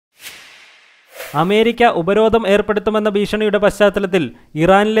America ഉപരോധം ഏർപ്പെടുത്തുമെന്ന ഭീഷണിയുടെ പശ്ചാത്തലത്തിൽ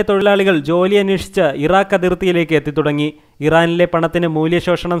ഇറാനിലെ തൊഴിലാളികൾ ജോലി അന്വേഷിച്ച് ഇറാഖ് അതിർത്തിയിലേക്ക് എത്തിത്തുടങ്ങി. ഇറാനിലെ പണത്തിന്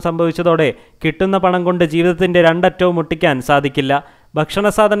മൂല്യശോഷണം സംഭവിച്ചതോടെ കിട്ടുന്ന പണം കൊണ്ട് ജീവിതത്തിന്റെ രണ്ടറ്റവും മുട്ടിക്കാൻ സാധിക്കില്ല. ഭക്ഷണ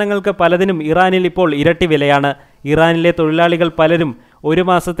സാധനങ്ങൾക്ക് പലതിനും ഇറാനിൽ ഇപ്പോൾ ഇരട്ടി വിലയാണ്. ഇറാനിലെ തൊഴിലാളികൾ പലരും ഒരു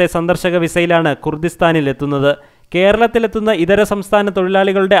മാസത്തെ സന്ദർശക വിസയിലാണ് കുർദിസ്ഥാനിൽ എത്തുന്നത്. കേരളത്തിലെത്തുന്ന ഇതര സംസ്ഥാന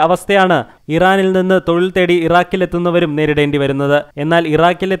തൊഴിലാളികളുടെ അവസ്ഥയാണ് ഇറാനിൽ നിന്ന് തൊഴിൽ തേടി ഇറാഖിലെത്തുന്നവരും നേരിടേണ്ടി വരുന്നത്. എന്നാൽ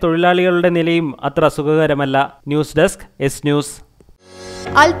ഇറാഖിലെ തൊഴിലാളികളുടെ നിലയും അത്ര സുഖകരമല്ല. News desk S news.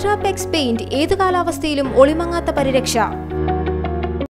 അൾട്രാപെക്സ് paint ഏതു കാലാവസ്ഥയിലും ഒളിമങ്ങാത്ത പരിരക്ഷ.